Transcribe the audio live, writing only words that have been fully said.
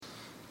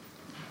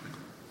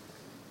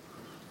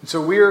And so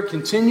we are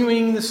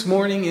continuing this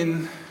morning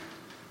in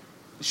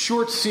a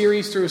short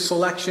series through a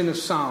selection of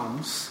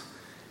Psalms.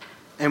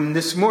 And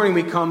this morning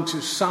we come to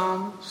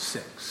Psalm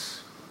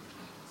 6.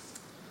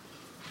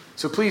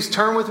 So please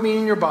turn with me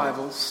in your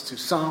Bibles to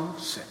Psalm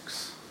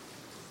 6.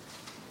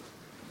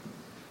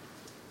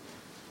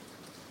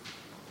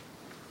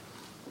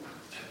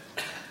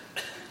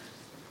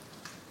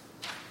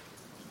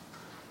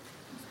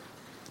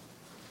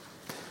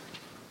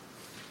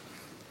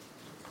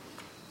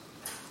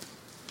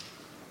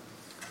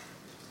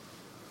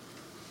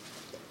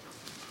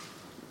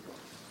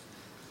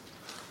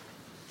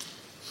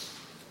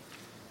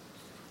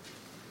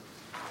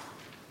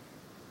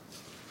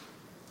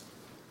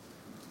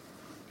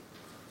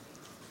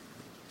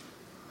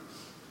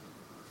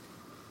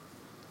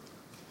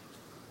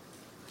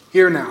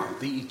 Hear now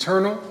the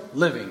eternal,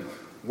 living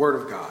Word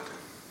of God.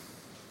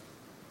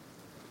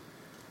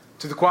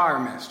 To the choir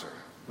master,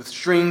 with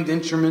stringed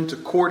instrument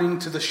according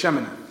to the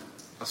Sheminith,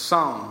 a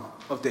psalm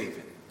of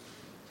David.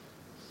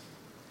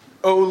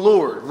 O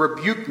Lord,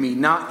 rebuke me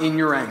not in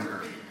your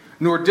anger,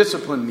 nor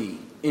discipline me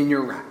in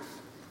your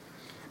wrath.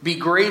 Be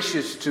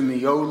gracious to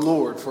me, O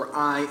Lord, for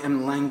I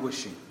am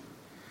languishing.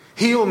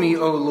 Heal me,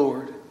 O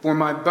Lord, for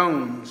my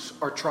bones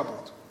are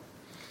troubled.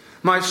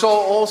 My soul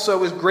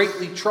also is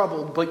greatly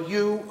troubled, but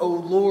you, O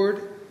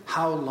Lord,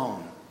 how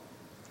long?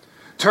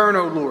 Turn,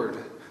 O Lord,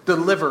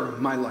 deliver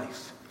my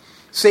life.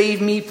 Save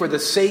me for the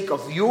sake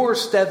of your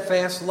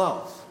steadfast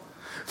love.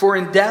 For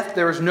in death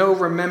there is no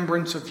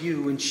remembrance of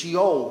you. In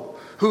Sheol,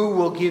 who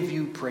will give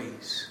you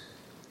praise?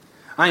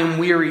 I am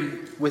weary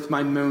with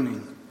my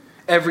moaning.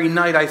 Every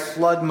night I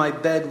flood my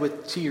bed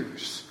with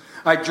tears.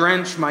 I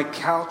drench my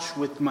couch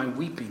with my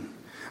weeping.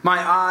 My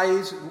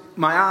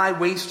eye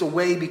wastes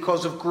away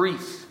because of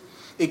grief.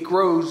 It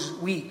grows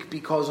weak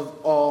because of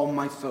all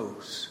my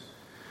foes.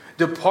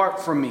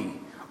 Depart from me,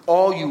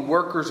 all you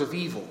workers of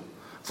evil,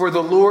 for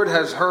the Lord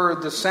has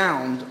heard the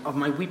sound of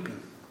my weeping.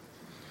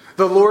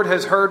 The Lord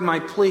has heard my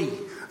plea.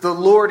 The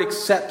Lord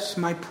accepts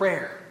my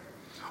prayer.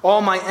 All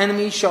my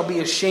enemies shall be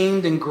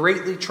ashamed and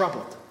greatly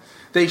troubled.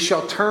 They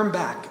shall turn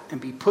back and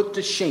be put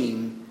to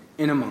shame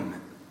in a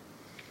moment.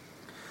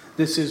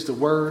 This is the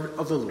word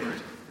of the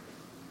Lord.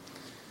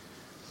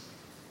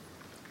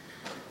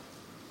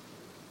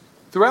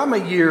 Throughout my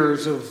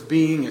years of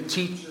being a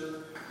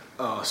teacher,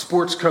 a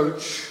sports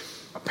coach,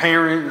 a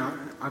parent,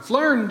 I've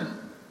learned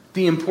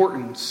the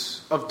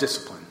importance of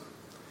discipline.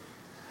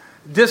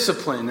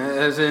 Discipline,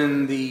 as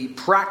in the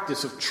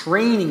practice of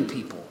training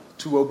people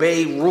to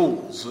obey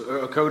rules,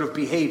 a code of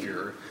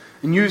behavior,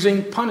 and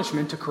using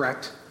punishment to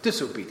correct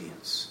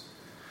disobedience.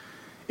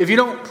 If you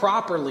don't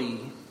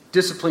properly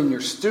discipline your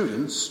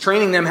students,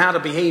 training them how to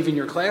behave in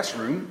your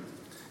classroom,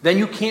 then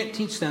you can't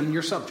teach them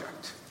your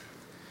subject.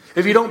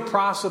 If you don't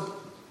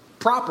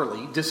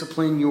properly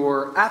discipline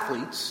your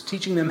athletes,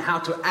 teaching them how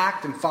to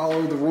act and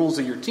follow the rules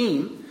of your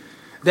team,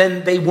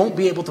 then they won't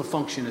be able to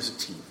function as a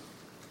team.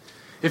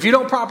 If you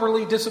don't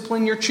properly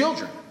discipline your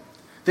children,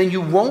 then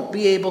you won't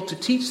be able to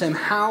teach them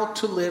how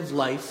to live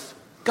life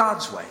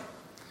God's way,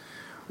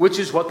 which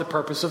is what the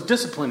purpose of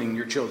disciplining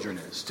your children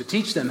is, to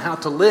teach them how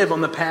to live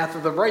on the path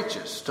of the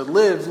righteous, to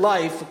live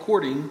life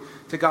according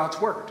to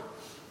God's word.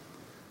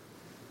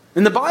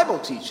 And the Bible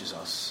teaches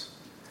us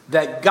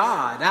that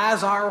God,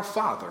 as our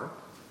Father,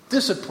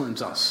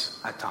 disciplines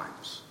us at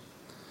times.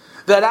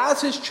 That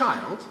as his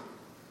child,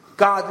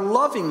 God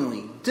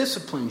lovingly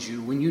disciplines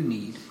you when you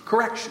need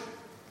correction.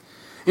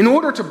 In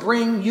order to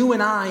bring you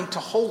and I to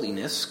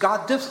holiness,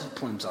 God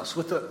disciplines us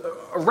with a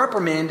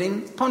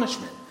reprimanding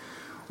punishment,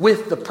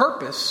 with the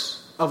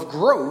purpose of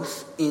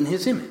growth in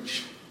his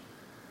image.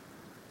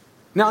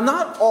 Now,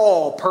 not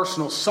all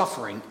personal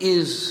suffering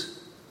is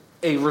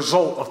a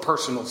result of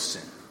personal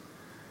sin.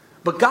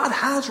 But God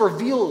has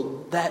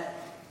revealed that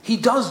he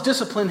does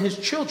discipline his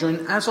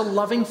children as a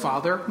loving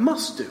father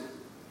must do.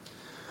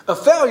 A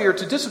failure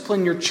to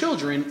discipline your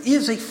children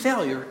is a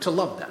failure to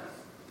love them.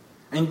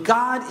 And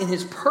God, in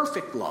his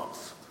perfect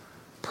love,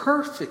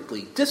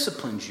 perfectly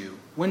disciplines you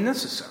when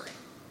necessary.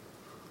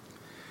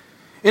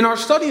 In our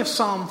study of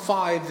Psalm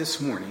 5 this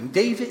morning,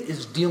 David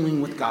is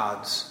dealing with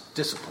God's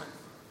discipline.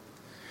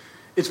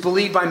 It's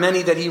believed by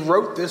many that he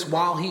wrote this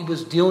while he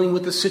was dealing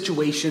with the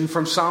situation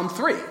from Psalm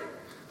 3.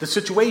 The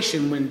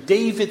situation when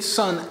David's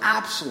son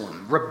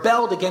Absalom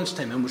rebelled against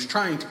him and was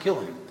trying to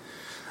kill him.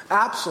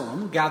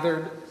 Absalom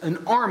gathered an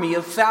army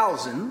of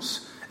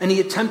thousands, and he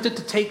attempted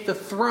to take the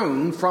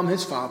throne from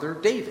his father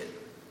David.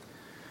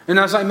 And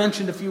as I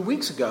mentioned a few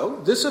weeks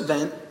ago, this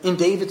event in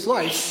David's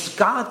life was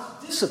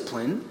God's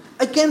discipline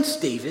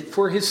against David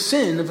for his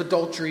sin of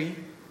adultery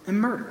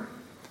and murder.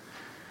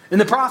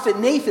 And the prophet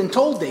Nathan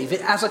told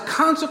David, as a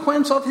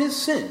consequence of his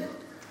sin,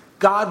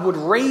 God would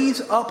raise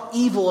up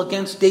evil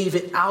against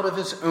David out of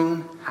his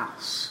own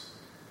house.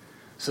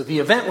 So the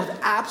event with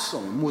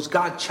Absalom was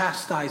God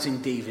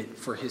chastising David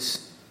for his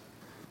sin.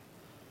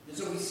 And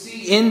so we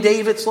see in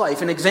David's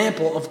life an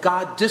example of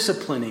God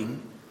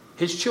disciplining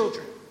his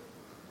children.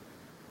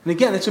 And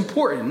again, it's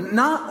important.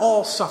 Not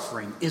all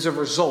suffering is a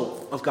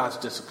result of God's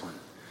discipline.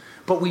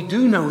 But we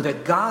do know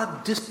that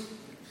God disciplines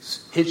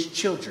raises his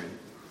children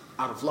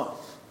out of love.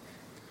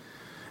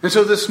 And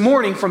so this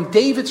morning, from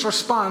David's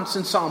response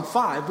in Psalm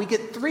 5, we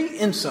get 3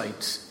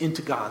 insights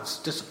into God's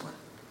discipline.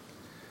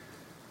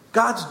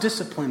 God's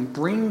discipline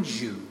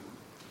brings you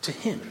to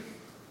him.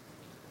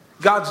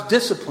 God's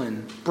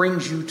discipline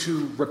brings you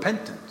to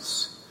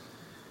repentance.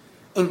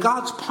 And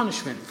God's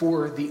punishment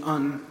for the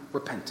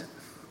unrepentant.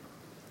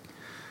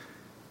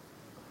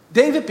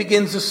 David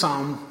begins the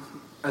psalm,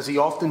 as he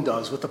often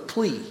does, with a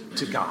plea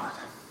to God.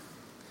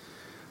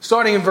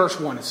 Starting in verse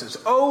 1, it says,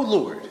 "O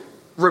Lord,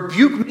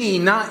 rebuke me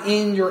not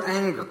in your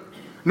anger,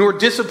 nor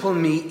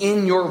discipline me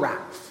in your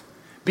wrath.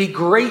 Be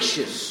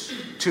gracious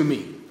to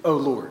me, O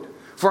Lord,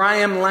 for I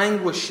am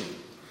languishing.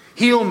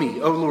 Heal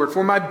me, O Lord,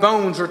 for my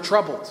bones are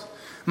troubled.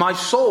 My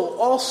soul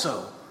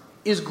also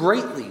is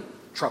greatly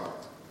troubled.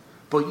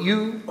 But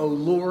you, O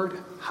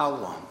Lord, how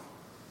long?"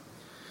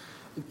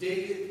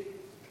 David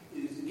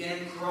is again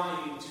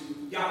crying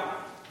to Yahweh.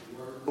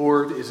 The word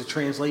Lord is a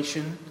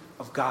translation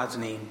of God's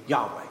name,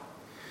 Yahweh,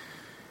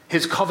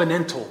 his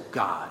covenantal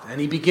God. And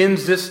he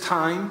begins this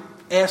time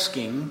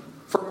asking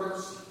for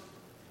mercy.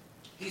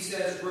 He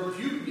says,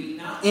 "Rebuke me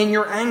not in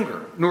your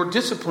anger, nor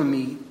discipline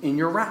me in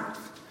your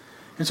wrath."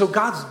 And so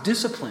God's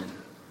discipline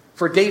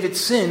for David's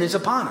sin is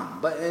upon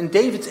him. And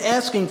David's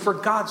asking for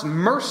God's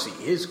mercy,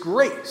 his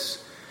grace,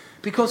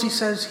 because he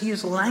says he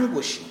is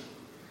languishing.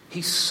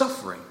 He's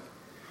suffering.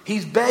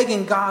 He's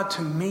begging God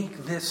to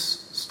make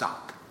this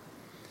stop.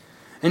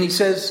 And he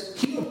says,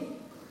 "Heal me,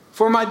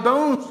 for my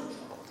bones are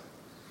troubled."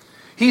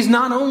 He's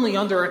not only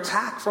under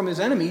attack from his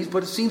enemies,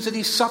 but it seems that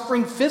he's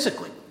suffering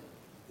physically.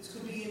 This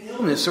could be an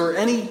illness or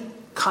any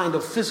kind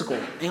of physical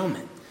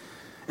ailment.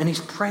 And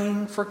he's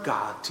praying for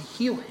God to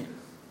heal him.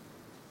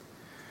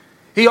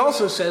 He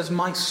also says,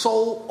 "My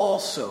soul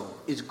also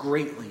is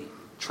greatly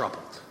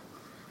troubled."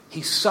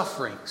 He's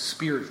suffering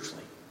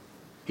spiritually.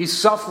 He's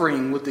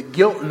suffering with the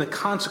guilt and the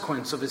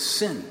consequence of his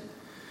sin.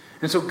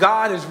 And so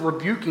God is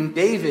rebuking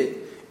David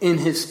in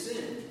his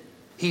sin.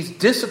 He's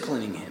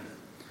disciplining him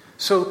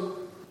so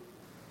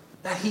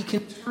that he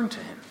can turn to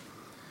him.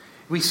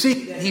 We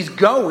see that he's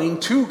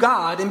going to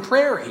God in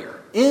prayer here,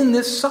 in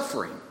this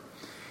suffering.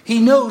 He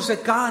knows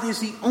that God is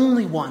the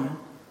only one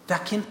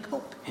that can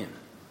help him.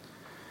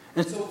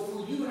 And so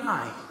for you and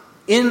I,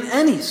 in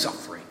any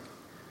suffering,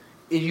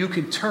 you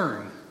can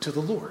turn to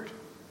the Lord.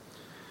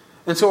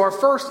 And so our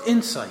first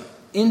insight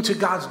into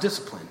God's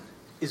discipline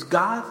is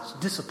God's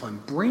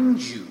discipline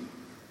brings you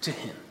to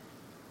him.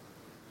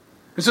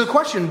 And so the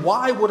question,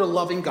 why would a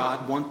loving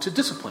God want to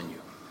discipline you?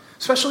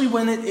 Especially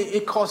when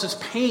it causes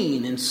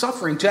pain and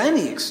suffering to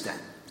any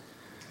extent.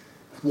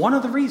 One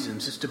of the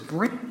reasons is to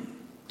bring you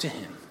to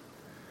him.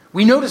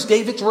 We notice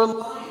David's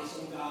reliance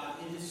on God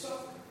in his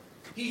suffering.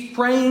 He's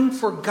praying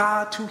for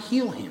God to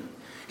heal him.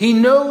 He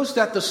knows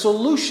that the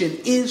solution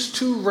is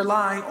to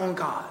rely on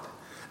God.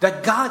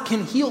 That God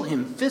can heal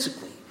him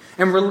physically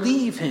and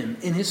relieve him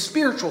in his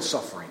spiritual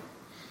suffering.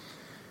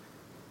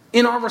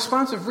 In our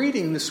responsive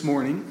reading this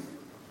morning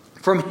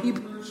from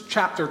Hebrews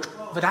chapter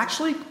 12, it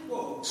actually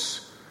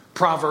quotes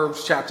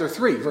Proverbs chapter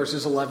 3,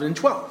 verses 11 and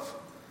 12.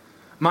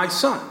 "My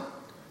son,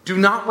 do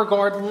not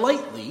regard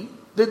lightly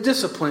the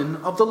discipline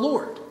of the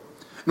Lord,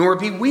 nor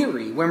be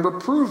weary when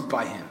reproved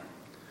by him.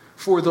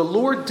 For the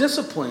Lord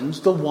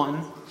disciplines the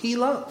one he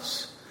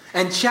loves,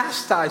 and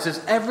chastises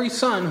every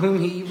son whom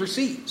he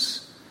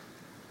receives."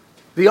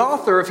 The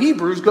author of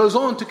Hebrews goes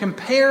on to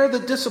compare the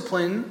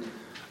discipline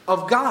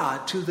of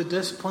God to the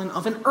discipline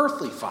of an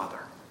earthly father.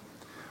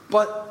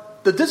 But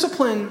the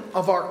discipline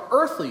of our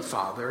earthly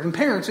father and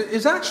parents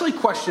is actually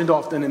questioned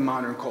often in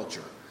modern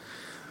culture.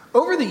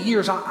 Over the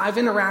years, I've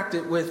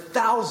interacted with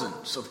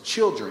thousands of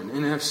children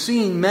and have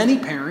seen many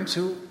parents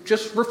who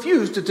just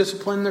refuse to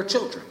discipline their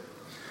children.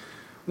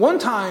 One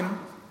time,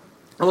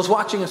 I was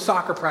watching a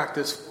soccer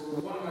practice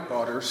for one of my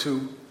daughters,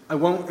 who I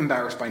won't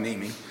embarrass by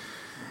naming.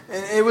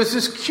 And it was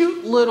this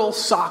cute little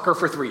soccer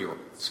for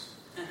 3-year-olds.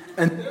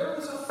 And there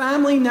was a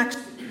family next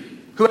to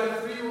me who had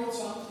a 3-year-old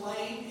son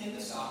playing in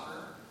the soccer,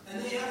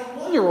 and they had a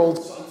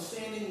 1-year-old son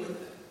standing with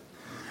them.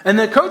 And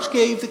the coach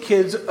gave the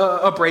kids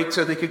a break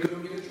so they could go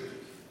get a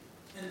drink.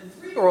 And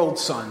the 3-year-old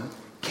son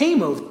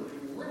came over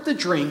and ripped the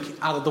drink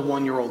out of the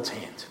 1-year-old's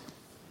hand.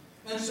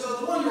 And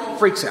so the 1-year-old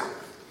freaks out.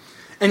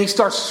 And he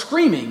starts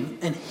screaming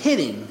and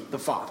hitting the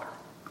father.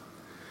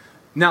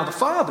 Now the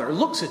father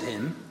looks at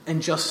him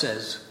and just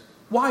says,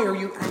 "Why are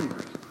you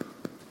angry?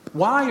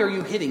 Why are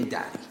you hitting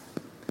Daddy?"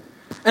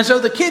 And so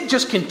the kid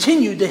just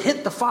continued to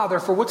hit the father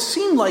for what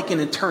seemed like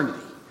an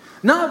eternity.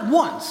 Not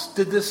once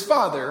did this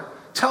father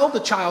tell the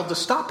child to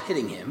stop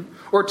hitting him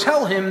or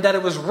tell him that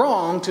it was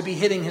wrong to be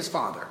hitting his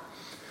father.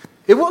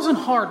 It wasn't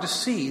hard to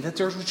see that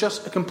there was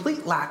just a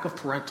complete lack of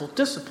parental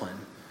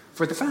discipline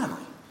for the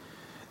family.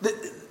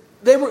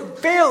 They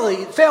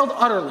failed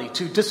utterly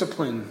to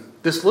discipline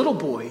this little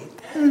boy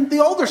and the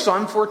older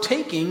son for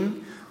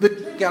taking the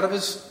drink out of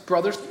his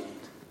brother's hand.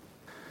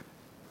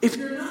 If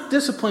you're not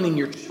disciplining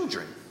your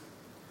children,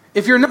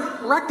 if you're not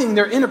correcting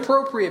their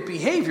inappropriate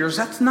behaviors,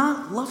 that's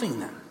not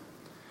loving them.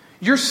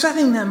 You're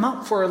setting them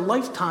up for a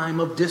lifetime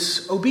of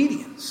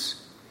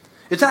disobedience.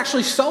 It's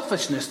actually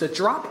selfishness that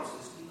drives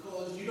this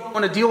because you don't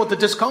want to deal with the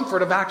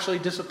discomfort of actually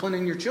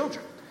disciplining your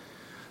children.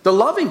 The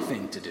loving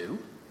thing to do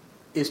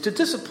is to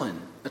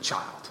discipline a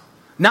child.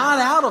 Not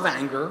out of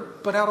anger,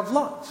 but out of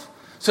love.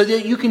 So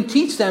that you can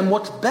teach them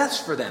what's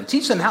best for them.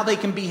 Teach them how they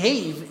can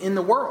behave in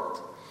the world.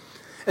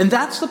 And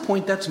that's the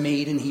point that's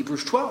made in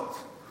Hebrews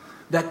 12.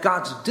 That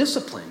God's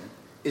discipline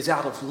is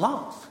out of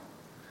love.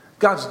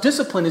 God's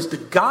discipline is to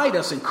guide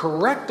us and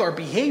correct our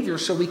behavior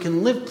so we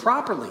can live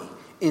properly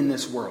in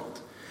this world.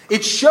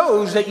 It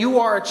shows that you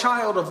are a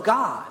child of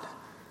God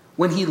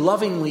when He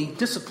lovingly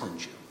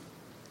disciplines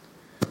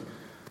you.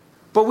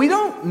 But we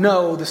don't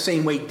know the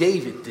same way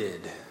David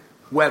did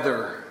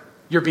whether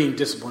you're being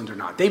disciplined or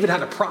not. David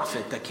had a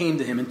prophet that came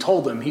to him and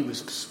told him he was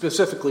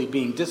specifically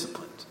being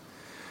disciplined.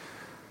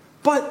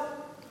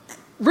 But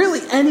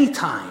really, any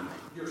time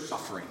you're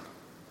suffering,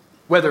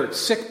 whether it's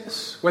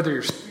sickness, whether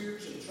you're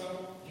spiritually in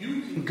trouble,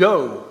 you can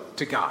go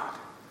to God.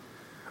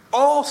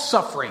 All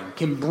suffering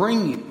can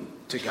bring you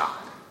to God.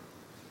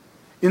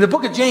 In the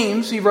book of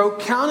James, he wrote,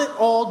 "Count it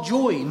all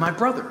joy, my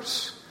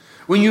brothers,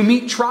 when you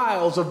meet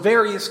trials of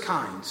various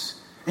kinds."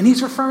 And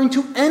he's referring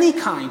to any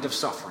kind of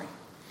suffering.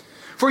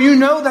 "For you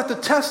know that the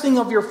testing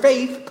of your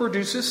faith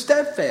produces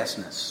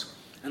steadfastness.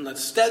 And let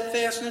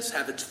steadfastness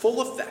have its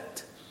full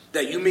effect,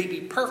 that you may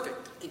be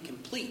perfect and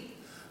complete,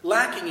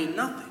 lacking in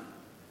nothing."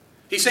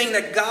 He's saying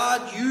that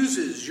God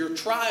uses your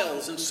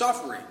trials and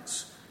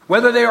sufferings,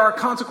 whether they are a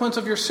consequence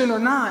of your sin or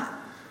not,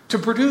 to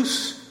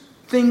produce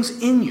things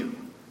in you,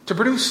 to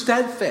produce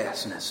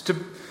steadfastness,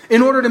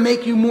 in order to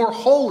make you more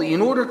holy,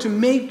 in order to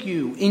make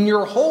you in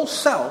your whole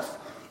self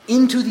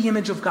into the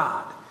image of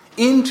God,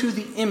 into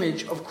the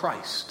image of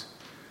Christ.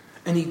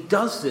 And he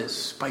does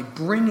this by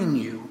bringing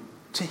you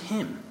to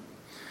him.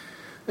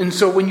 And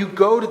so when you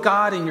go to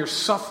God in your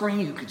suffering,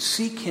 you could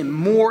seek him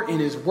more in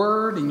his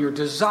word, and your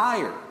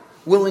desire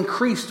will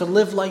increase to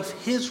live life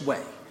his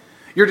way.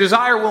 Your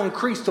desire will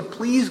increase to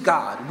please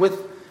God with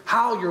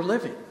how you're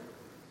living.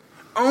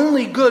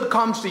 Only good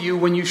comes to you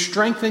when you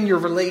strengthen your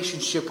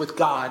relationship with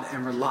God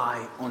and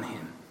rely on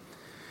him.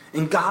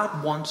 And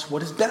God wants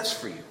what is best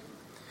for you.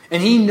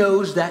 And he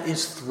knows that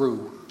is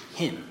through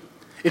him.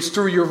 It's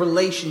through your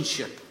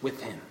relationship with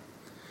him.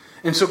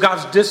 And so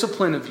God's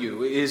discipline of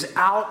you is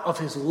out of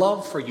his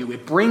love for you.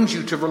 It brings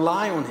you to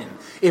rely on him.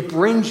 It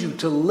brings you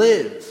to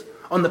live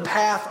on the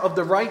path of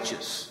the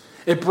righteous.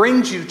 It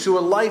brings you to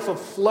a life of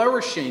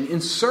flourishing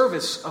in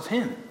service of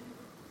him.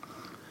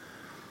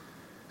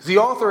 The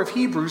author of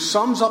Hebrews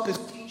sums up his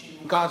teaching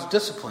on God's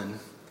discipline.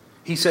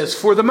 He says,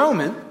 "For the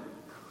moment,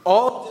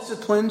 all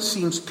discipline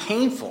seems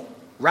painful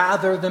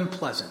rather than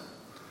pleasant.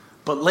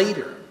 But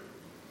later,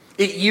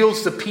 it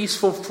yields the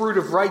peaceful fruit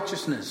of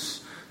righteousness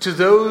to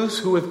those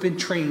who have been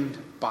trained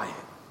by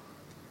it."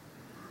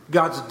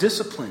 God's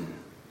discipline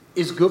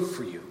is good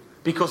for you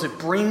because it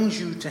brings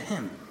you to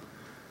him.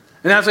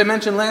 And as I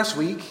mentioned last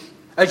week,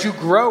 as you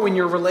grow in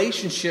your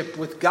relationship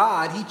with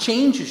God, he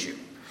changes you.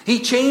 He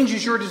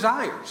changes your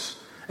desires.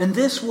 And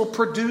this will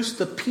produce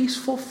the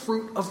peaceful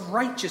fruit of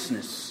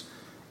righteousness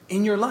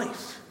in your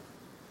life.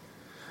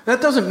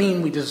 That doesn't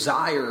mean we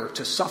desire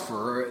to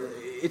suffer.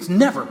 It's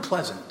never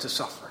pleasant to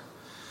suffer.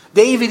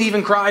 David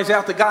even cries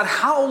out to God,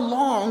 "How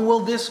long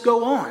will this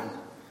go on?"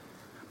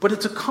 But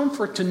it's a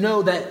comfort to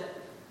know that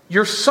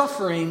your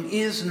suffering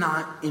is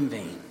not in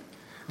vain.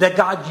 That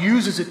God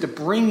uses it to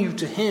bring you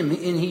to him,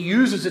 and he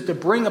uses it to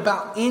bring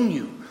about in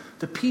you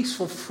the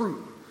peaceful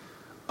fruit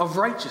of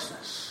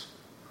righteousness.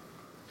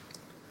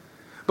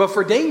 But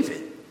for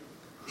David,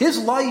 his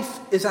life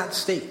is at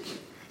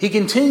stake. He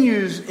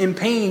continues in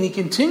pain. He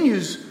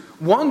continues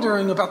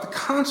wondering about the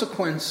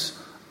consequence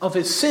of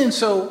his sin,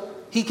 so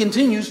he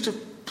continues to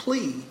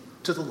plea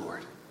to the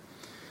Lord.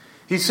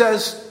 He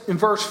says in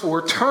verse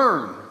 4,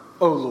 "Turn,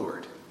 O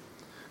Lord,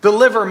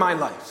 deliver my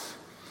life.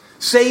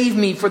 Save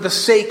me for the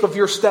sake of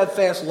your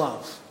steadfast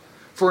love.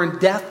 For in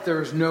death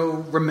there is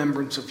no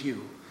remembrance of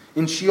you.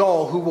 In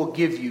Sheol, who will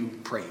give you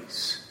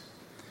praise?"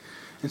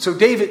 And so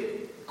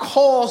David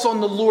calls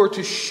on the Lord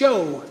to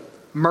show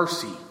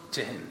mercy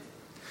to him.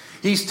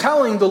 He's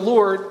telling the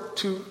Lord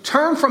to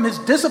turn from his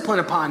discipline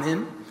upon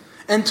him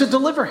and to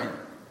deliver him.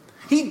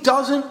 He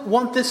doesn't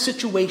want this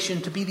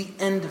situation to be the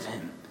end of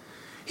him.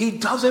 He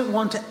doesn't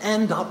want to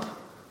end up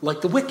like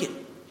the wicked,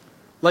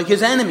 like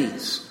his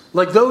enemies,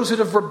 like those that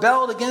have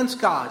rebelled against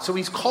God. So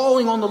he's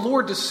calling on the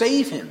Lord to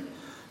save him,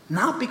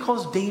 not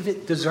because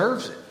David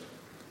deserves it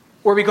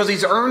or because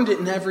he's earned it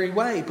in every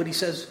way, but he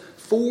says,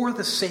 for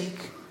the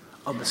sake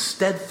of the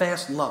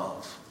steadfast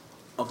love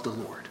of the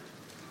Lord.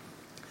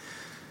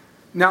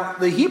 Now,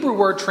 the Hebrew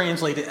word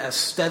translated as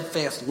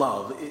steadfast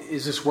love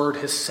is this word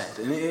hesed.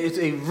 And it's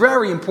a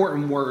very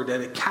important word,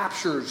 and it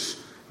captures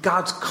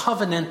God's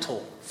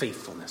covenantal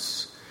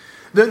faithfulness.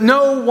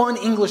 No one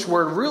English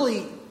word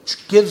really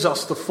gives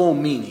us the full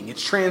meaning.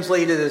 It's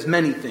translated as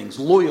many things: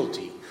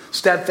 loyalty,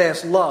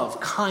 steadfast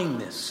love,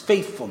 kindness,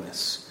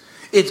 faithfulness.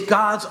 It's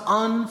God's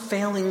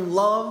unfailing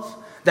love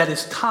that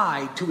is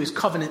tied to his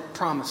covenant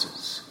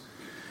promises.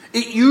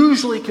 It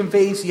usually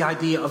conveys the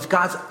idea of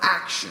God's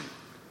action,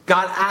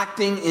 God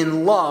acting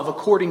in love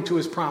according to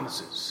his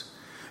promises.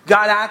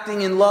 God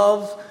acting in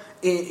love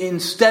in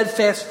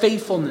steadfast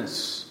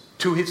faithfulness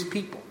to his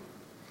people.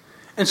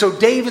 And so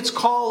David's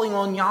calling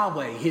on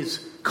Yahweh, his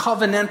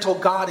covenantal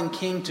God and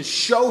King, to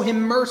show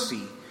him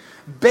mercy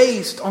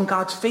based on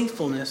God's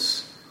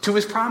faithfulness to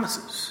his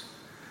promises.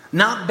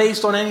 Not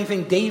based on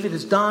anything David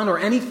has done or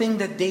anything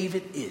that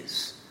David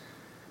is.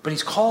 But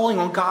he's calling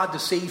on God to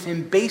save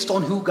him based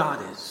on who God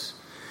is.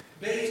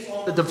 Based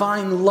on the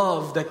divine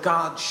love that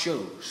God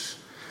shows.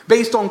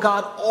 Based on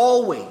God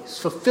always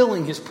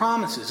fulfilling his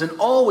promises and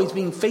always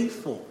being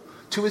faithful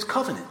to his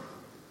covenant.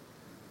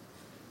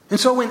 And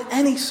so in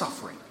any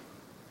suffering,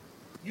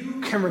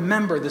 you can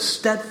remember the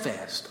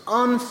steadfast,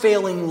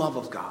 unfailing love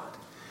of God.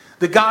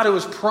 The God who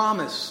has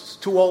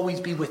promised to always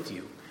be with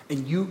you.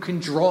 And you can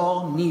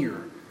draw near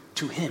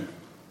to him.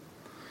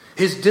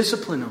 His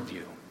discipline of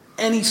you,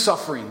 any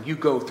suffering you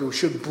go through,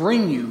 should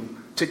bring you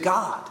to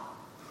God.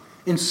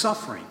 In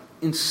suffering,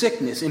 in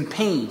sickness, in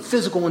pain,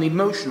 physical and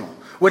emotional,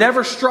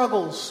 whatever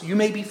struggles you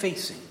may be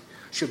facing,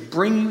 should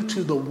bring you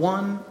to the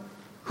one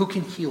who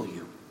can heal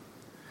you.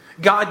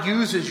 God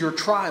uses your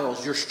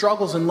trials, your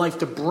struggles in life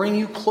to bring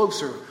you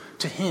closer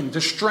to him,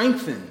 to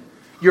strengthen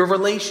your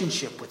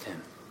relationship with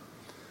him.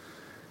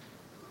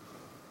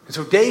 And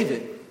so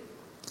David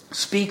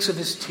speaks of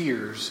his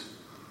tears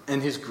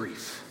and his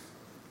grief.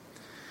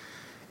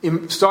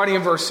 Starting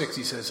in verse 6,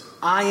 he says,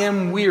 I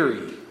am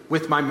weary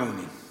with my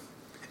moaning.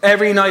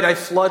 Every night I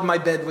flood my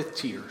bed with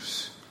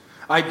tears.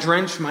 I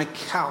drench my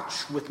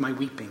couch with my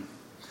weeping.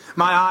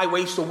 My eye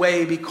wastes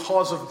away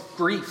because of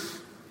grief.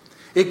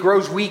 It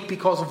grows weak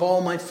because of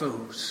all my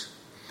foes.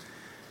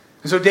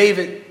 And so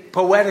David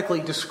poetically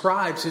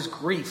describes his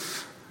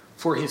grief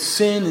for his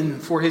sin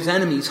and for his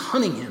enemies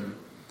hunting him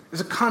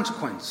as a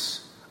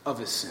consequence of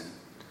his sin.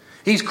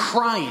 He's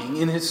crying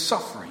in his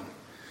suffering.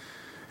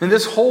 And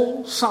this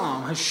whole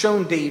psalm has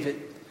shown David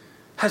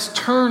has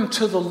turned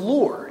to the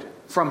Lord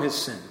from his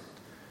sin.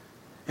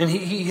 And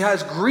he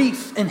has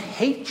grief and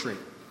hatred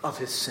of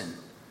his sin.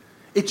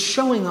 It's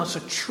showing us a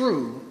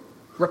true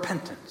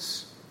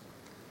repentance.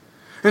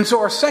 And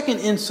so our second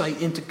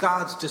insight into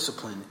God's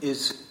discipline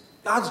is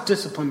God's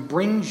discipline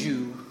brings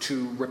you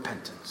to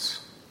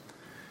repentance.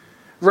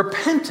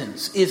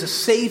 Repentance is a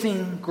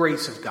saving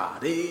grace of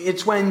God.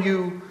 It's when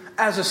you,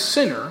 as a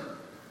sinner,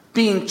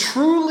 being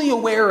truly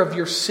aware of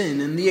your sin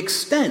and the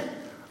extent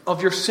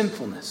of your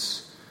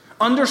sinfulness,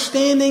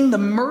 understanding the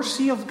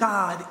mercy of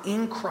God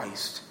in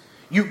Christ,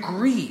 you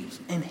grieve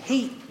and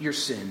hate your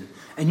sin,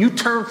 and you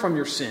turn from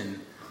your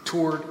sin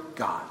toward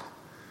God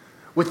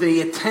with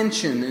the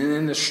attention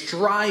and the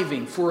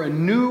striving for a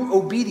new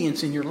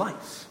obedience in your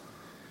life.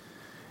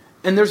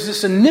 And there's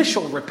this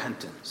initial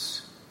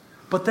repentance,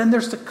 but then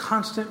there's the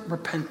constant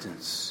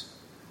repentance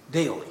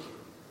daily.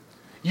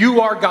 You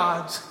are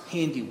God's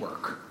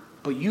handiwork,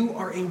 but you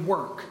are a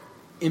work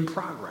in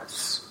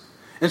progress.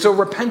 And so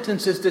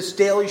repentance is this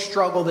daily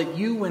struggle that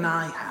you and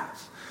I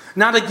have.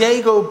 Not a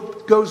day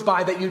goes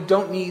by that you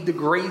don't need the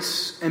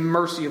grace and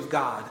mercy of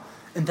God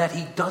and that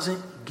he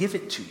doesn't give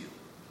it to you.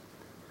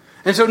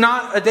 And so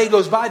not a day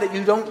goes by that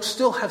you don't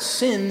still have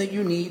sin that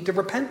you need to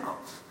repent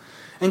of.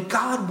 And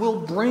God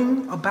will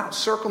bring about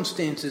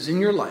circumstances in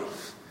your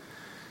life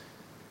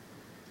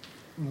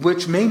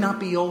which may not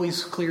be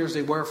always clear as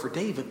they were for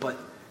David, but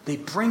they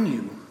bring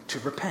you to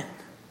repent.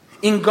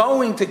 In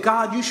going to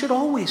God, you should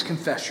always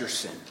confess your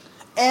sin,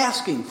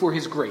 asking for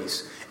his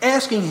grace,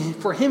 asking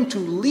for him to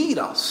lead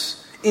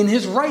us in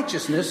his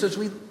righteousness, as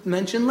we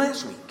mentioned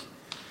last week.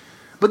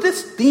 But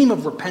this theme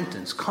of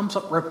repentance comes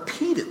up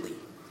repeatedly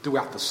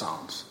throughout the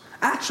Psalms,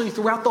 actually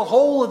throughout the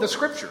whole of the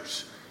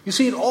Scriptures. You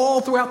see it all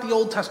throughout the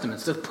Old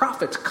Testament. The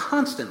prophets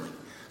constantly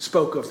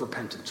spoke of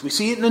repentance. We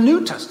see it in the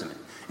New Testament,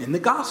 in the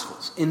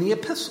Gospels, in the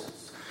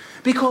Epistles,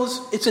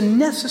 because it's a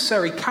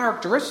necessary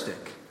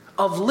characteristic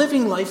of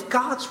living life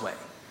God's way,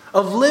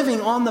 of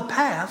living on the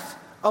path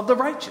of the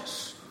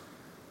righteous.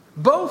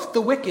 Both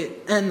the wicked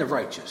and the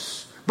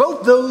righteous,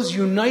 both those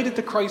united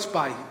to Christ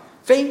by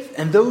faith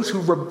and those who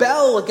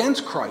rebel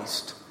against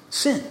Christ,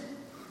 sin.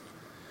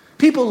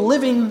 People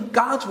living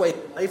God's way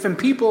of life and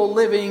people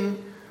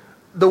living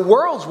the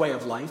world's way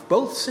of life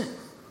both sin.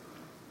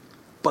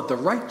 But the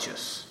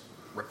righteous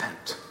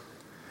repent.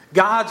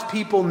 God's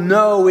people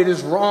know it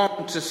is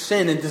wrong to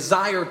sin and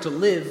desire to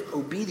live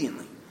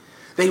obediently.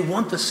 They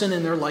want the sin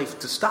in their life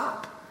to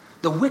stop.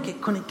 The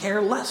wicked couldn't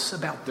care less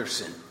about their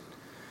sin.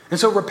 And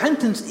so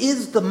repentance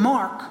is the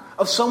mark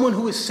of someone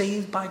who is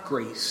saved by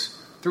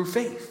grace through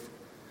faith.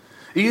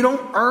 You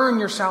don't earn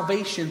your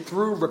salvation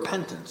through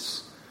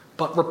repentance,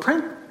 but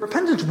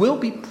repentance will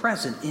be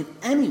present in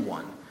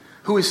anyone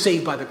who is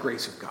saved by the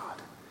grace of God.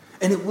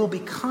 And it will be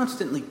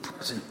constantly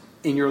present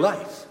in your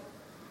life.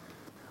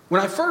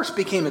 When I first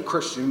became a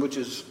Christian, which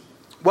is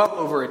well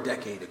over a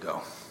decade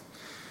ago,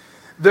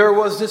 there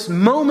was this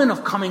moment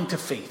of coming to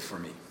faith for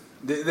me.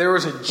 There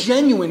was a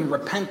genuine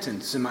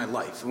repentance in my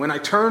life when I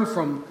turned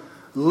from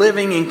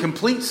living in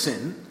complete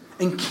sin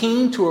and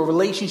came to a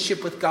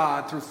relationship with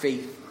God through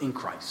faith in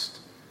Christ.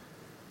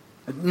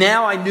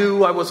 Now I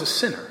knew I was a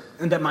sinner,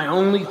 and that my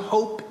only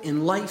hope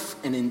in life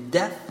and in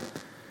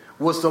death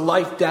was the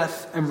life,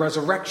 death, and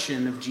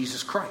resurrection of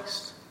Jesus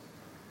Christ.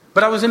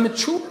 But I was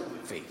immature in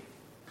faith.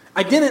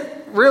 I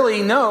didn't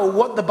really know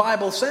what the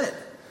Bible said.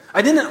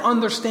 I didn't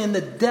understand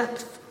the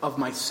depth of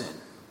my sin.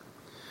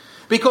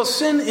 Because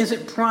sin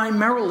isn't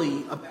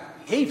primarily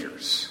about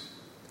behaviors.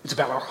 It's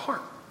about our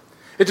heart.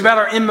 It's about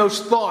our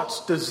inmost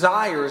thoughts,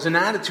 desires, and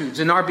attitudes.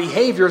 And our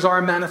behaviors are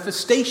a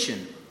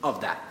manifestation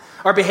of that.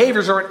 Our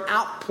behaviors are an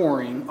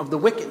outpouring of the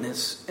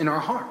wickedness in our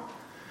heart.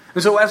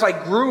 And so as I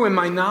grew in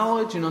my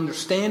knowledge and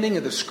understanding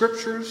of the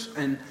Scriptures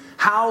and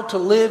how to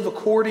live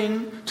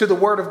according to the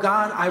Word of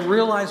God, I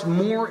realized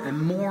more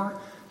and more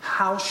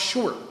how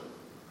short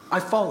I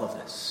fall of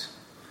this.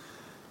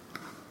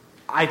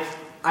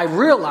 I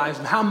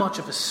realized how much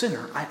of a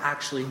sinner I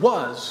actually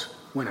was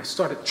when I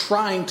started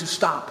trying to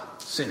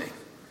stop sinning.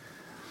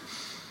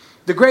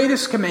 The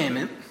greatest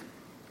commandment,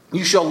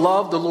 you shall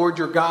love the Lord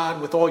your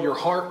God with all your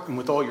heart and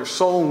with all your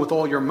soul and with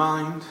all your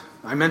mind.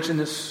 I mention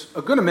this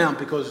a good amount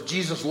because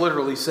Jesus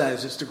literally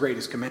says it's the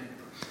greatest commandment.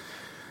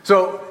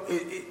 So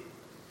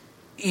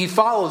he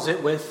follows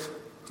it with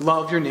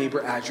love your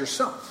neighbor as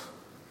yourself.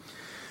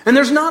 And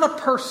there's not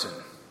a person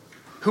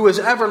who has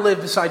ever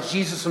lived besides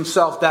Jesus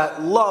himself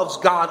that loves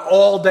God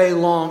all day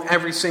long,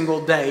 every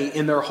single day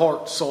in their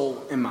heart,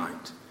 soul, and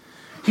mind.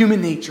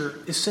 Human nature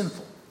is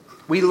sinful.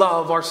 We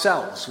love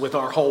ourselves with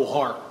our whole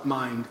heart,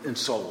 mind, and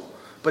soul,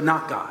 but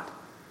not God.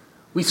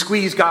 We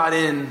squeeze God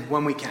in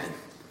when we can.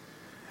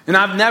 And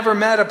I've never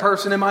met a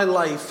person in my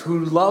life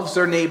who loves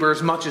their neighbor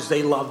as much as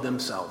they love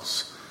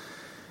themselves.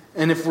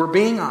 And if we're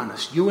being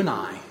honest, you and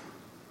I,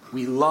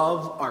 we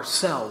love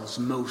ourselves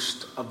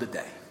most of the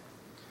day.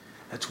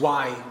 That's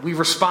why we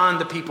respond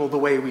to people the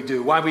way we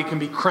do, why we can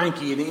be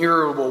cranky and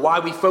irritable, why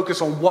we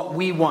focus on what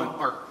we want,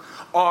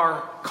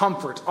 our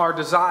comforts, our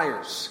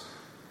desires.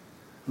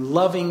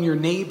 Loving your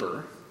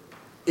neighbor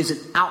is an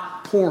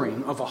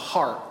outpouring of a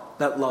heart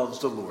that loves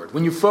the Lord.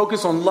 When you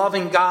focus on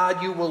loving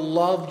God, you will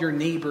love your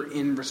neighbor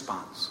in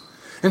response.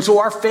 And so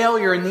our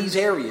failure in these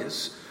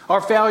areas,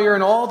 our failure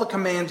in all the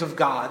commands of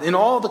God, in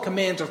all the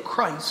commands of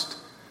Christ,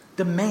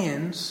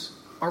 demands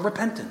our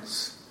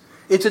repentance.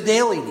 It's a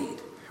daily need.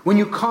 When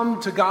you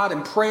come to God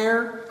in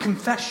prayer,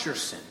 confess your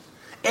sin.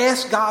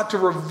 Ask God to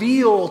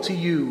reveal to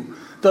you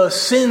the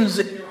sins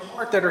in your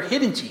heart that are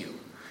hidden to you.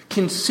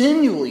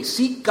 Continually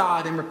seek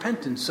God in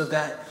repentance so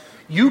that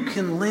you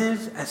can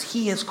live as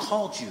He has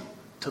called you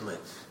to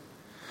live.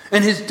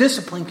 And His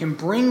discipline can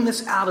bring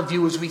this out of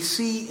you as we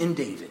see in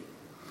David.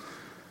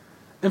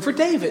 And for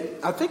David,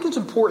 I think it's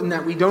important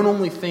that we don't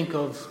only think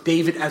of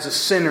David as a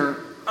sinner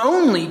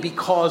only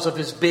because of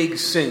his big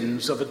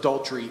sins of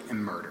adultery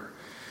and murder.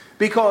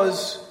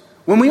 Because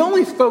when we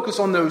only focus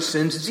on those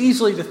sins, it's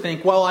easy to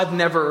think, well, I've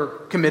never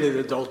committed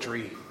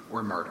adultery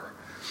or murder.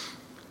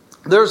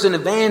 There's an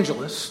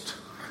evangelist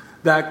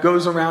that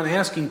goes around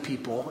asking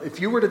people,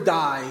 if you were to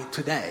die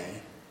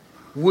today,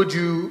 would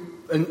you,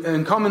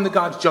 and come into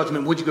God's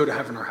judgment, would you go to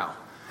heaven or hell?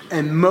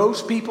 And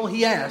most people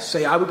he asks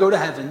say, I would go to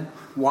heaven.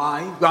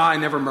 Why? Well, I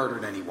never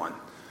murdered anyone.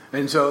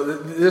 And so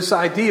this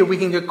idea, we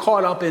can get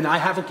caught up in, I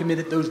haven't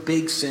committed those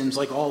big sins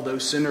like all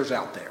those sinners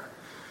out there.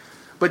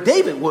 But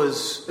David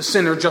was a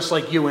sinner just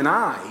like you and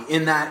I,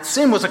 in that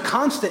sin was a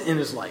constant in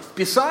his life.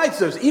 Besides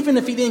those, even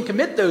if he didn't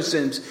commit those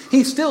sins,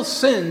 he still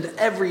sinned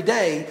every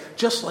day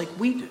just like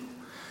we do.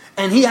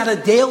 And he had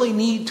a daily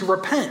need to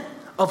repent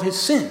of his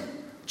sin,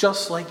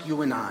 just like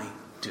you and I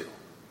do.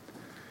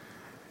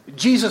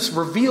 Jesus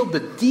revealed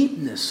the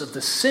deepness of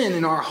the sin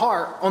in our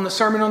heart on the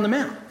Sermon on the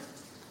Mount.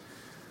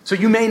 So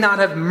you may not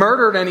have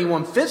murdered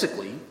anyone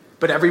physically,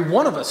 but every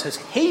one of us has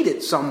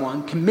hated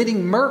someone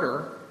committing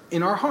murder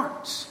in our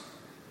hearts.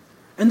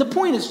 And the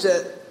point is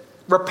that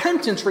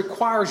repentance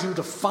requires you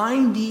to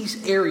find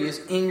these areas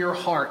in your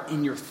heart,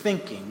 in your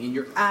thinking, in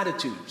your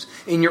attitudes,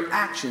 in your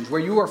actions,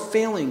 where you are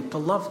failing to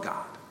love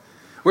God,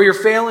 where you're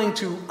failing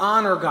to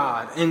honor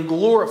God and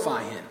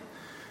glorify Him.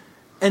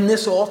 And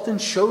this often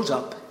shows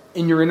up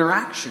in your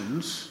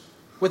interactions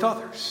with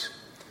others.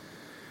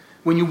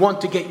 When you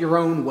want to get your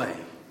own way,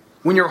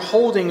 when you're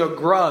holding a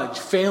grudge,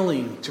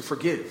 failing to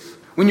forgive,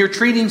 when you're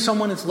treating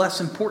someone as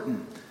less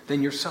important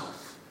than yourself.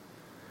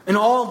 And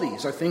all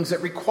these are things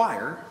that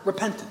require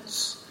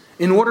repentance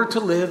in order to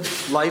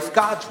live life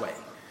God's way,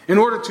 in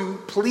order to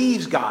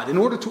please God, in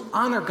order to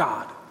honor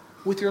God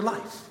with your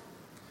life.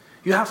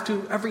 You have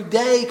to every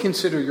day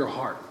consider your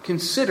heart,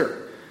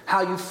 consider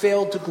how you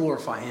failed to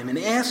glorify Him, and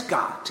ask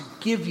God to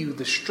give you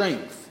the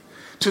strength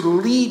to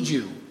lead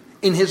you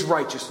in His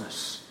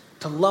righteousness,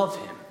 to love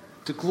Him,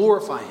 to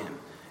glorify Him,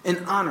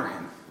 and honor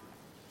Him.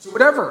 So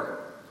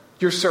whatever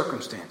your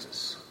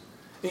circumstances,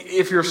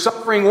 if you're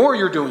suffering or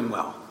you're doing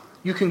well,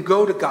 you can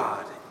go to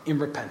God in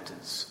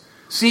repentance,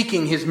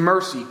 seeking His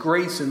mercy,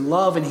 grace, and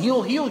love, and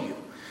He'll heal you.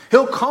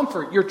 He'll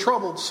comfort your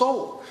troubled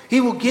soul.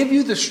 He will give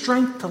you the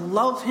strength to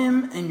love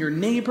Him and your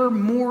neighbor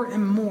more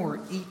and more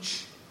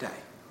each day.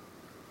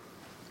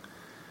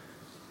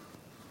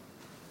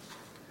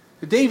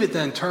 David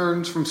then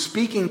turns from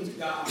speaking to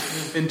God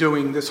and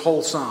doing this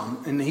whole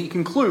psalm, and he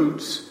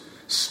concludes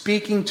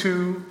speaking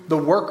to the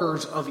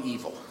workers of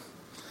evil.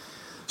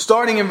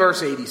 Starting in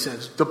verse 8, he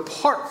says,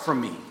 "Depart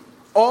from me,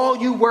 all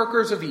you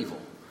workers of evil,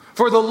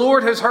 for the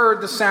Lord has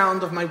heard the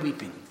sound of my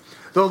weeping.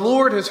 The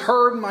Lord has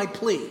heard my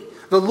plea.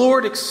 The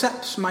Lord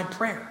accepts my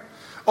prayer.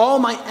 All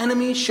my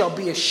enemies shall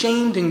be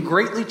ashamed and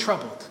greatly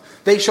troubled.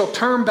 They shall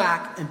turn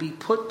back and be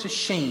put to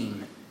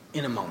shame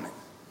in a moment."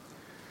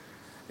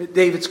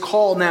 David's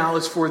call now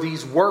is for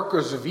these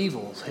workers of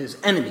evil, his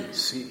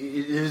enemies.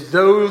 It is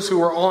those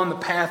who are on the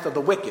path of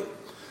the wicked.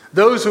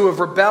 Those who have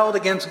rebelled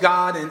against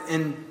God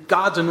and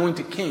God's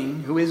anointed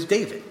king, who is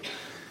David.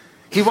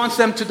 He wants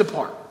them to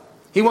depart.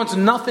 He wants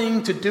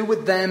nothing to do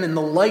with them and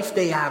the life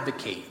they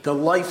advocate, the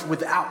life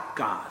without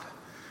God.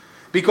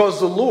 Because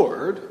the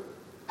Lord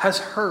has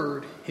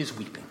heard his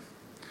weeping.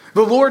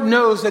 The Lord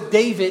knows that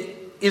David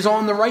is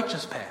on the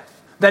righteous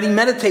path, that he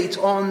meditates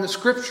on the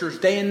scriptures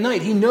day and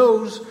night. He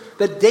knows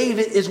that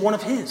David is one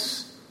of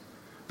his.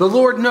 The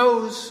Lord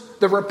knows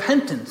the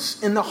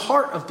repentance in the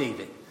heart of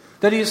David,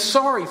 that he is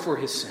sorry for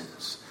his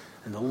sins.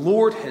 And the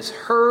Lord has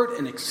heard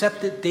and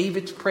accepted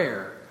David's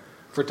prayer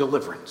for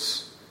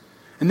deliverance.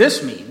 And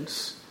this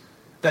means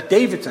that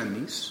David's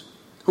enemies,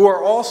 who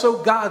are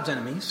also God's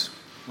enemies,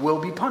 will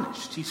be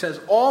punished. He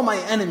says, "All my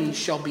enemies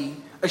shall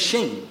be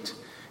ashamed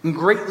and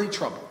greatly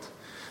troubled.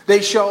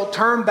 They shall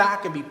turn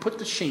back and be put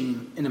to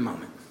shame in a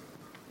moment."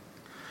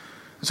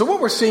 So what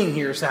we're seeing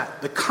here is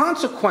that the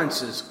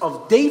consequences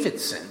of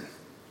David's sin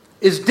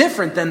is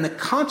different than the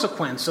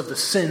consequence of the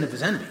sin of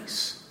his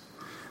enemies.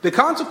 The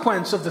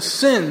consequence of the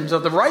sins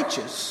of the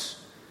righteous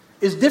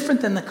is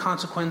different than the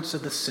consequence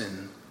of the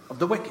sin of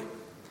the wicked.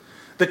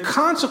 The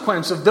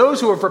consequence of those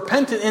who have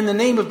repented in the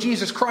name of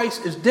Jesus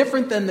Christ is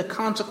different than the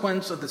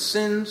consequence of the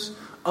sins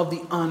of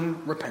the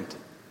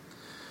unrepentant.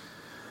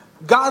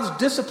 God's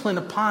discipline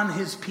upon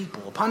his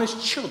people, upon his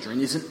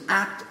children, is an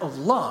act of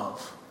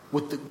love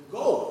with the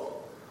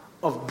goal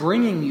of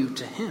bringing you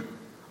to him,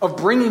 of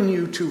bringing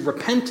you to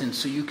repentance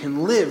so you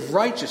can live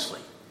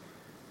righteously.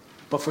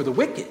 But for the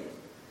wicked,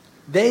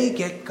 they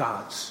get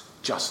God's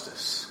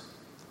justice.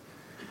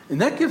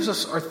 And that gives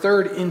us our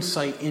third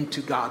insight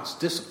into God's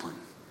discipline,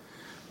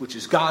 which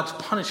is God's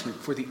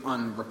punishment for the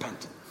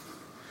unrepentant.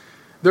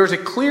 There's a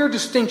clear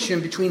distinction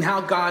between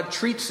how God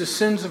treats the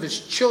sins of his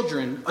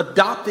children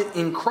adopted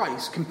in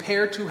Christ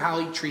compared to how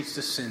he treats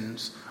the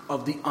sins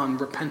of the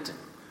unrepentant,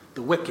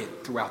 the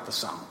wicked, throughout the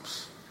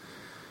Psalms.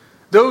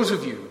 Those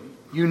of you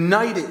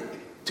united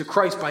to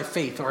Christ by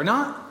faith are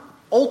not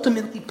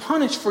ultimately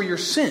punished for your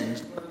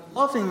sins, but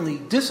lovingly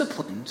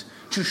disciplined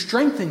to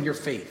strengthen your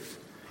faith,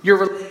 your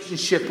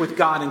relationship with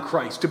God in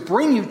Christ, to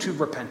bring you to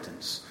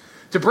repentance,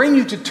 to bring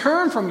you to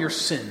turn from your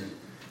sin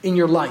in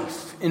your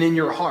life and in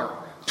your heart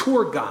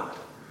toward God,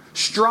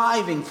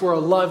 striving for a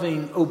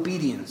loving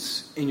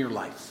obedience in your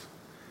life.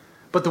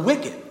 But the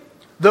wicked,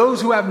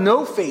 those who have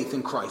no faith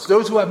in Christ,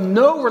 those who have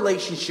no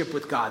relationship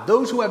with God,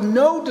 those who have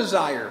no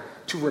desire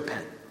to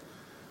repent,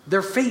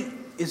 their fate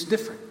is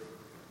different.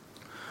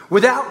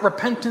 Without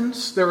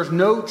repentance, there is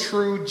no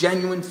true,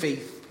 genuine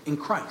faith in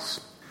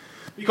Christ.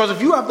 Because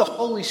if you have the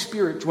Holy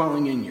Spirit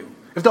dwelling in you,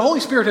 if the Holy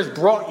Spirit has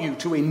brought you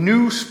to a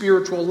new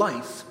spiritual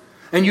life,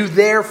 and you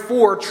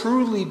therefore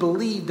truly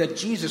believe that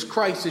Jesus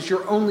Christ is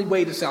your only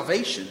way to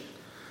salvation,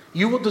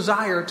 you will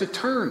desire to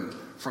turn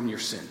from your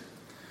sin.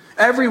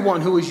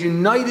 Everyone who is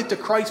united to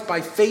Christ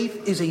by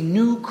faith is a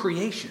new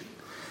creation,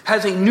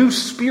 has a new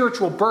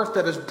spiritual birth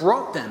that has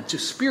brought them to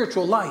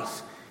spiritual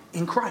life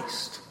in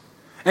Christ.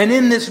 And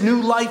in this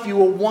new life, you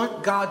will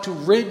want God to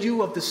rid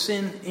you of the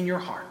sin in your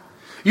heart.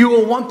 You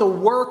will want the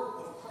work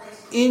of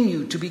Christ in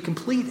you to be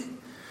completed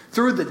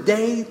through the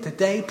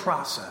day-to-day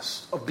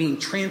process of being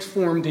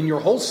transformed in your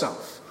whole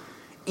self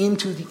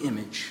into the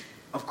image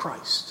of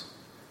Christ.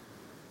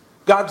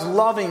 God's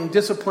loving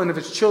discipline of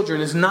his children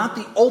is not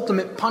the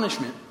ultimate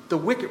punishment the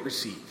wicked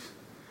receive.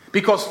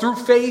 Because through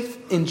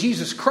faith in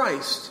Jesus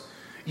Christ,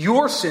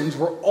 your sins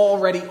were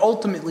already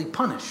ultimately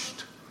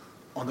punished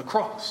on the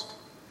cross.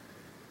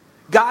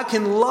 God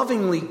can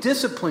lovingly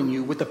discipline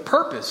you with the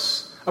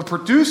purpose of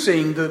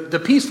producing the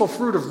peaceful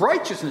fruit of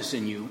righteousness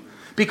in you,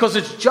 because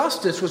its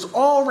justice was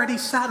already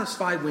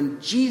satisfied when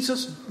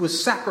Jesus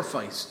was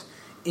sacrificed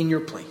in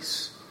your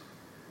place.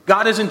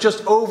 God isn't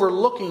just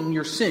overlooking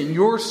your sin.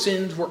 Your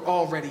sins were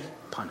already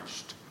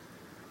punished.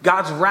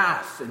 God's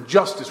wrath and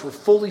justice were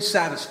fully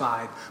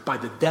satisfied by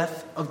the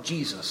death of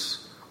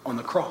Jesus on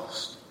the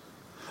cross.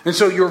 And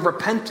so your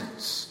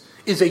repentance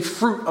is a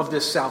fruit of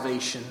this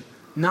salvation,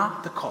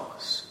 not the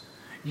cause.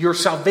 Your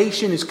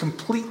salvation is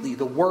completely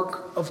the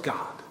work of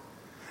God.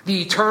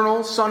 The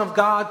eternal Son of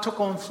God took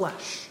on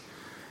flesh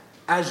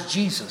as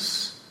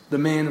Jesus, the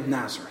man of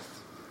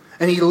Nazareth.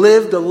 And he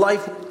lived a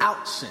life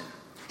without sin.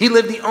 He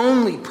lived the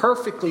only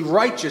perfectly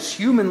righteous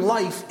human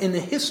life in the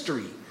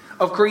history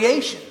of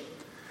creation.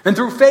 And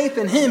through faith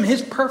in him,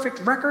 his perfect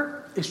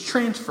record is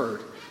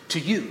transferred to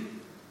you.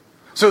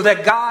 So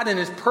that God in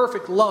his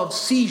perfect love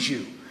sees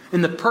you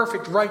in the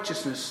perfect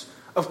righteousness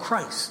of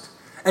Christ.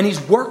 And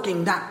he's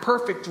working that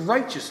perfect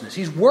righteousness.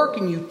 He's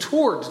working you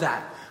towards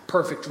that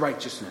perfect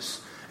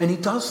righteousness. And he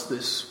does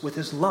this with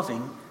his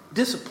loving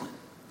discipline.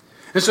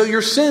 And so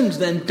your sins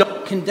then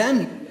don't condemn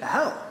you to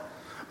hell,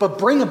 but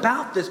bring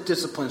about this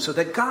discipline so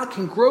that God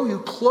can grow you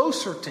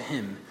closer to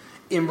him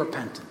in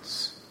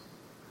repentance.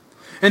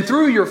 And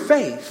through your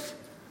faith,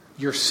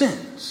 your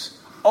sins,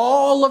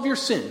 all of your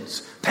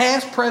sins,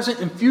 past, present,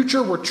 and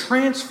future, were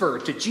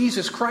transferred to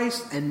Jesus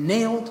Christ and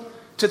nailed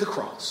to the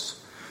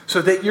cross,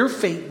 so that your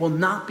fate will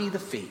not be the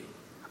fate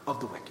of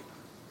the wicked.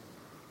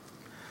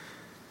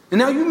 And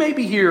now you may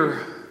be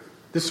here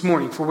this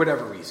morning for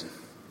whatever reason,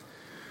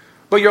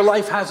 but your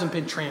life hasn't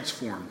been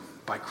transformed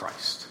by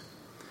Christ.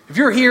 If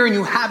you're here and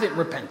you haven't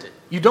repented,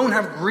 you don't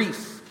have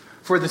grief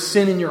for the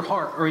sin in your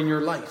heart or in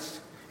your life,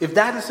 if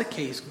that is the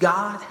case,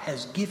 God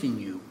has given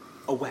you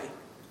a way.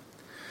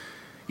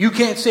 You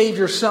can't save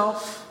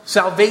yourself.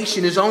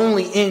 Salvation is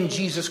only in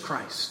Jesus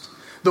Christ.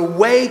 The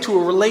way to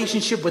a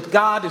relationship with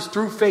God is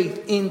through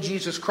faith in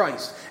Jesus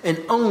Christ,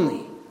 and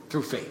only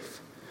through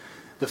faith.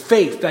 The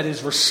faith that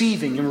is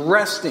receiving and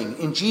resting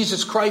in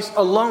Jesus Christ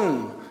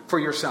alone for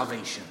your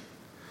salvation.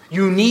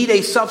 You need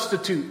a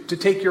substitute to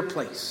take your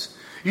place.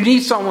 You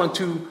need someone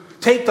to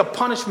take the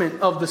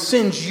punishment of the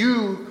sins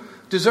you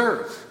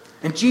deserve.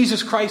 And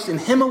Jesus Christ and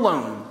him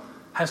alone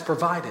has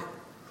provided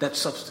that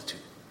substitute.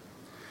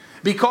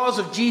 Because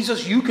of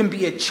Jesus, you can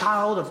be a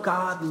child of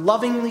God,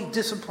 lovingly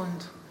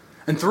disciplined.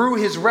 And through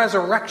his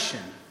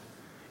resurrection,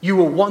 you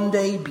will one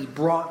day be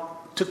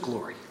brought to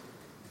glory.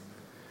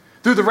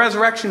 Through the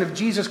resurrection of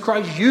Jesus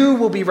Christ, you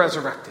will be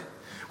resurrected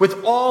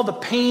with all the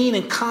pain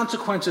and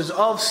consequences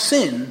of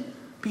sin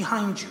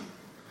behind you.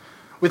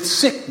 With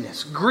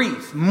sickness,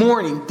 grief,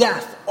 mourning,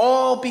 death,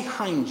 all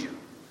behind you.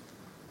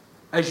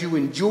 As you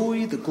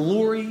enjoy the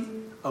glory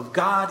of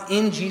God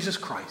in Jesus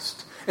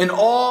Christ and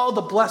all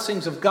the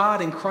blessings of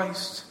God in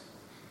Christ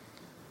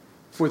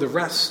for the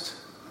rest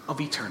of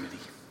eternity.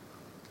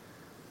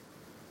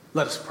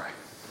 Let us pray.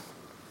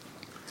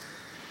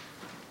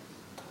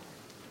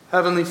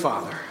 Heavenly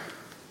Father,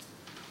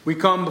 we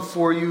come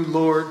before you,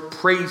 Lord,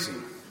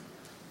 praising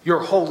your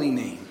holy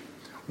name,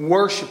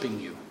 worshiping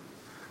you,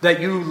 that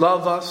you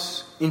love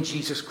us in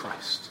Jesus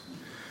Christ.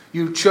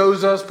 You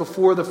chose us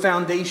before the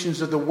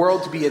foundations of the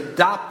world to be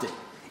adopted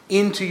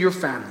into your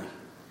family,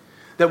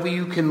 that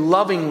you can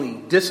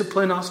lovingly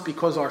discipline us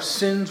because our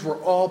sins were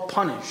all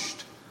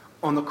punished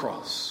on the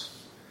cross.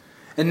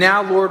 And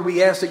now, Lord,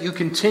 we ask that you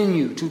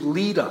continue to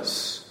lead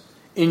us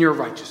in your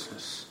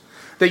righteousness,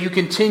 that you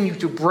continue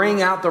to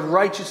bring out the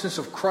righteousness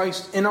of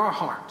Christ in our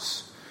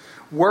hearts,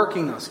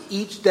 working us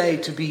each day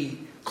to be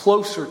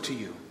closer to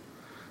you,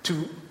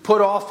 to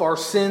put off our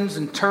sins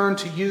and turn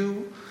to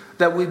you,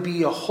 that we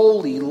be a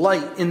holy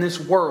light in this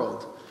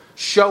world,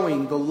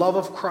 showing the love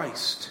of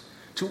Christ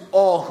to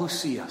all who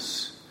see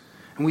us.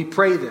 And we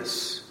pray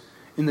this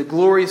in the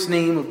glorious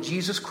name of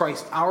Jesus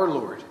Christ, our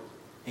Lord.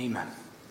 Amen.